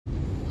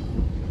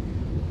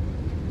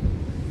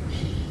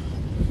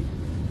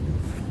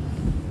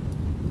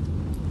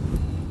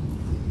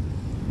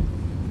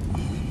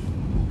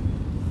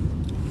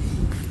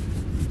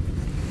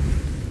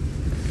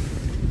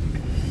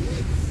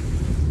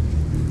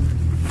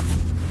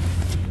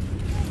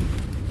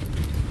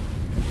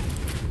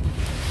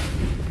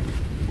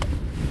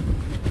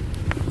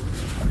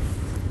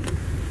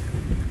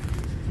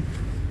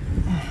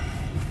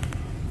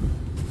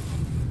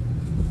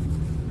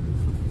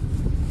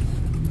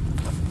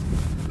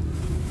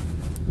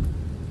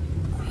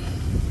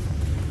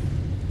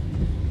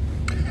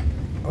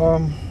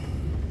Um,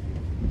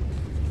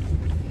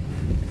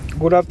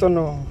 Good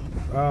afternoon.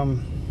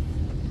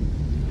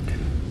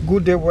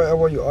 Good day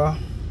wherever you are.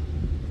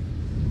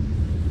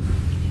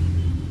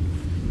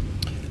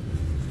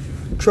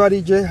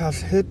 Tragedy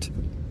has hit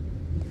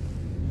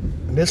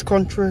this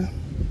country,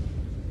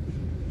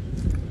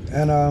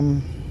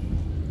 and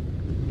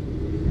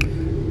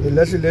the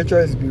legislature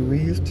is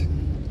bereaved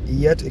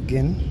yet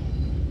again.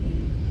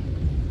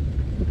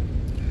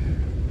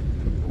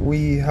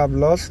 We have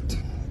lost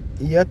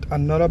yet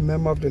another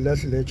member of the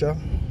legislature,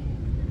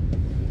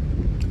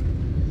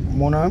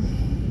 Munah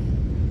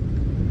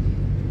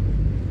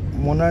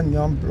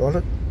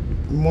Youngblood,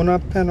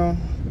 Munah Penal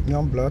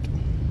Youngblood.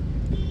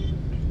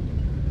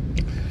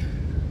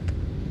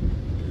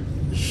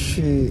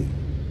 She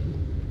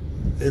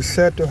is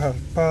said to have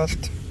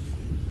passed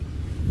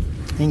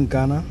in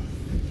Ghana.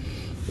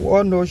 We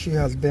all know she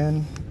has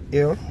been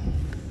ill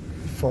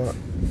for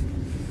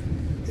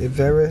a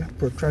very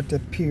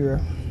protracted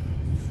period.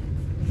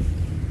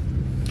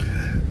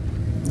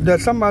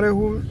 There's somebody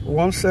who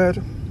once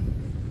said,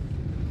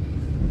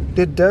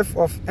 "The death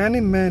of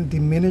any man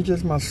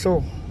diminishes my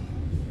soul.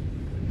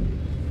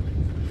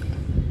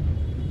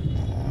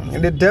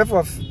 The death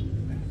of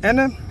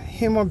any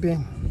human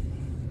being."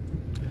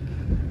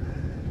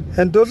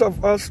 And those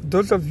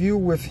of you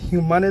with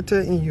humanity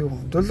in you,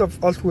 those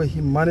of us with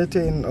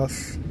humanity in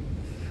us,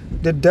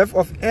 the death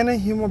of any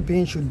human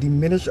being should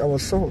diminish our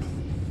soul.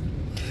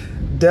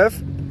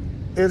 Death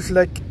is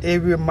like a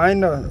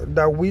reminder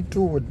that we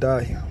too will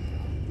die.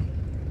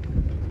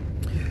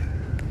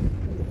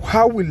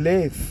 How we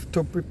live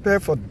to prepare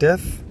for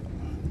death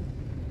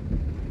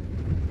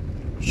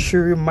should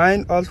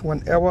remind us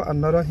whenever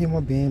another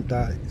human being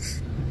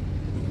dies.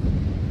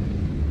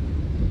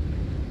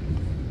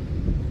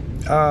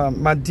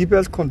 My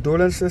deepest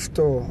condolences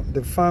to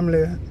the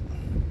family.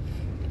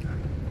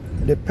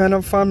 The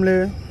Penal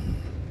family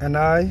and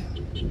I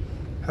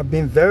have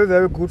been very,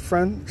 very good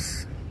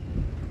friends.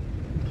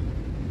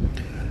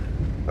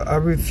 I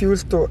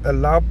refuse to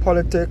allow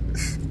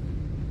politics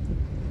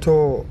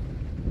to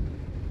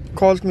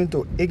cause me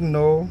to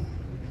ignore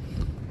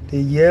the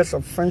years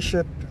of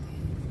friendship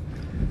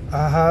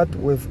I had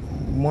with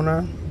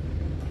Munah,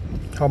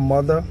 her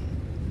mother,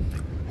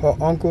 her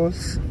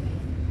uncles,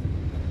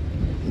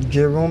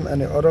 Jerome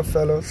and the other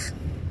fellows.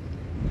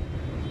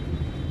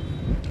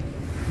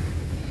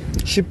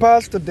 She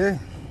passed today.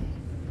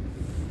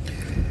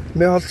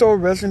 May her soul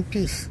rest in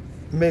peace.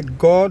 May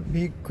God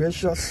be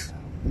gracious,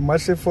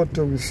 merciful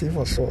to receive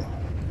her soul.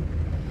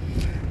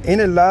 In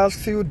the last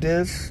few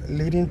days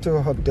leading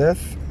to her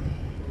death,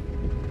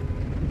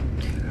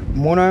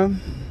 Munah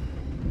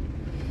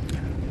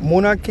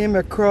came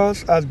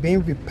across as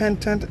being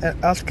repentant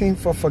and asking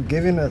for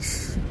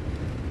forgiveness.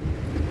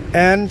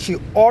 And she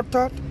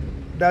uttered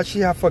that she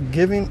had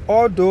forgiven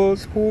all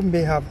those who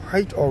may have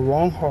hurt or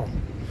wronged her.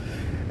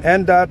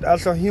 And that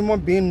as a human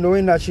being,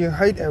 knowing that she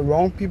hurt and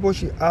wronged people,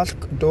 she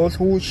asked those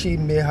who she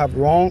may have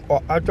wronged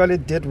or actually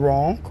did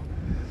wrong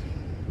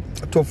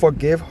to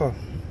forgive her.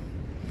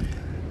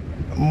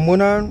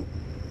 Munah,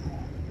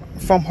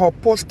 from her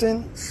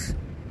postings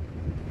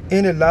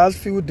in the last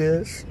few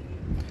days,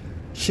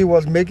 she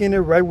was making it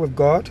right with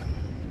God.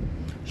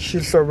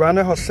 She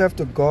surrounded herself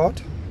to God.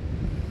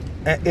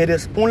 And it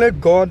is only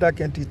God that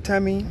can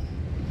determine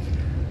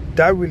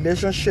that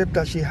relationship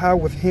that she had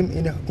with Him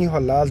in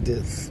her last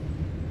days.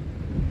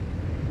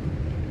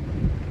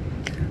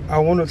 I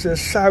want to say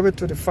sorry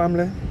to the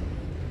family.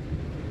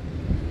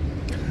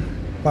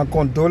 My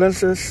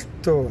condolences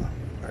to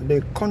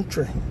the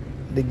country,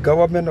 the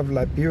government of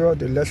Liberia,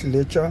 the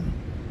legislature.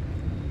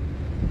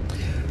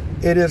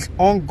 It is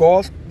on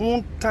God's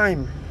own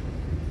time,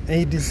 and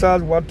He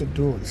decides what to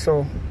do.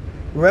 So,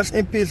 rest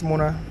in peace,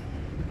 Munah.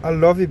 I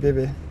love you,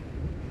 baby.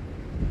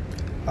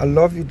 I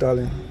love you,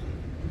 darling.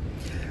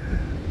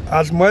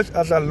 As much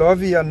as I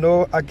love you, I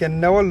know I can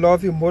never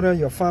love you more than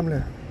your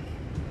family.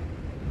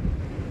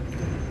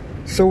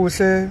 So we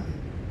say,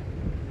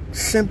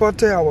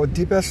 sympathy, our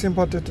deepest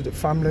sympathy to the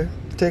family.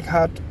 Take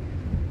heart,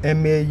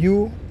 and may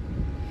you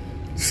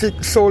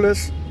seek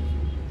solace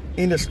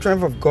in the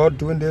strength of God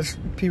during this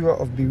period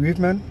of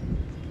bereavement.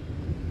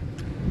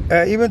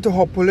 Even to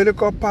her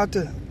political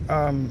party,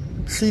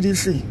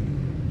 CDC,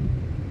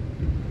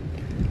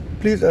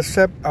 please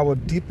accept our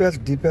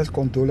deepest, deepest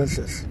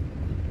condolences.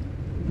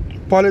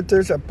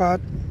 Politics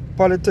apart,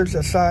 politics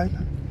aside,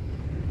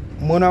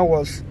 Munah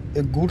was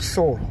a good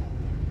soul,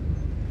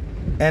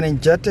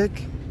 energetic,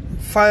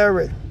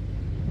 fiery.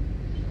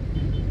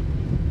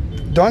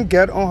 Don't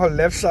get on her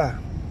left side.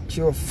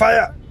 She will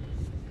fire.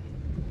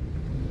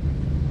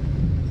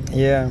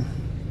 Yeah.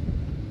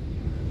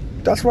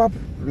 That's why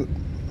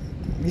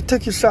you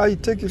take your side, you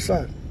take your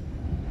side.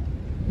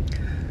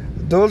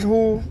 Those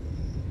who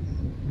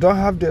don't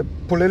have the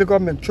political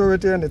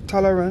maturity and the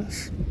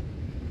tolerance,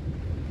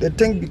 they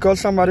think because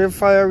somebody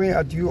firing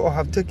at you or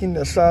have taken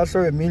the side,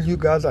 so it means you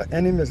guys are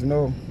enemies.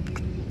 No.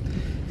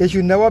 It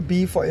should never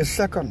be for a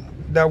second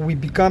that we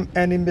become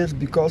enemies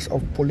because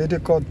of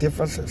political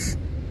differences.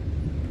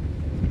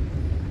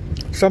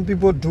 Some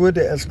people do it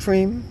the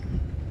extreme.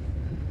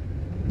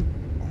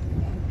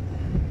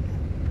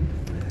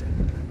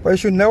 But it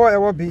should never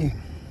ever be.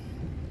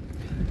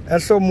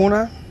 And so,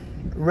 Munah,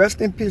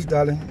 rest in peace,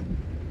 darling.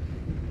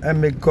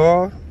 And may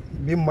God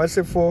be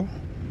merciful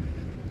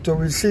to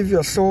receive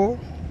your soul,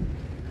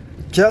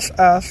 just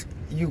as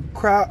you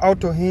cry out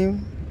to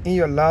Him in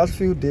your last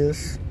few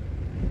days,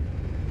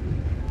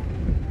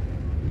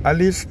 at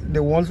least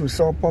the ones we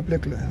saw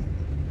publicly.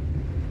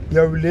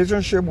 Your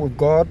relationship with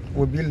God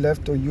will be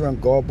left to you and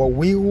God, but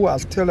we who are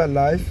still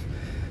alive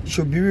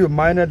should be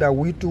reminded that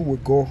we too will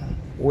go.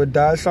 We'll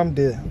die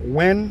someday.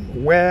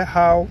 When, where,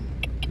 how,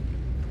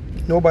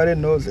 nobody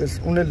knows. It's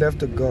only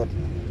left to God.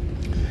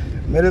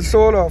 May the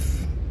soul of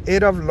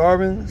Adolph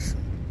Lawrence,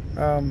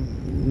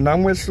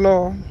 Namwis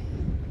Law,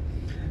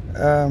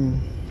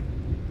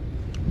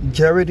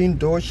 Geraldine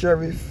Doe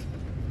Sheriff,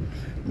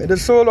 may the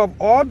soul of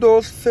all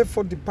those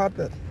faithful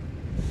departed,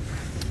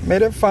 may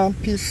they find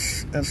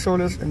peace and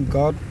solace in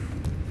God.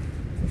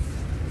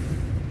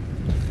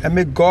 And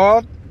may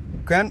God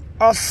grant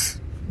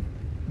us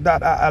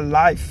that are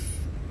alive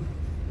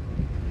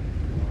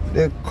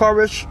the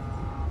courage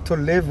to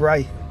live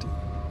right,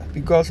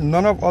 because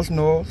none of us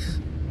knows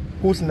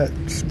who's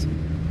next.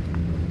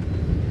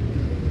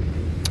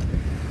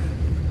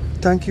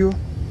 Thank you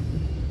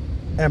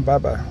and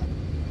bye-bye.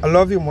 I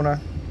love you, Munah.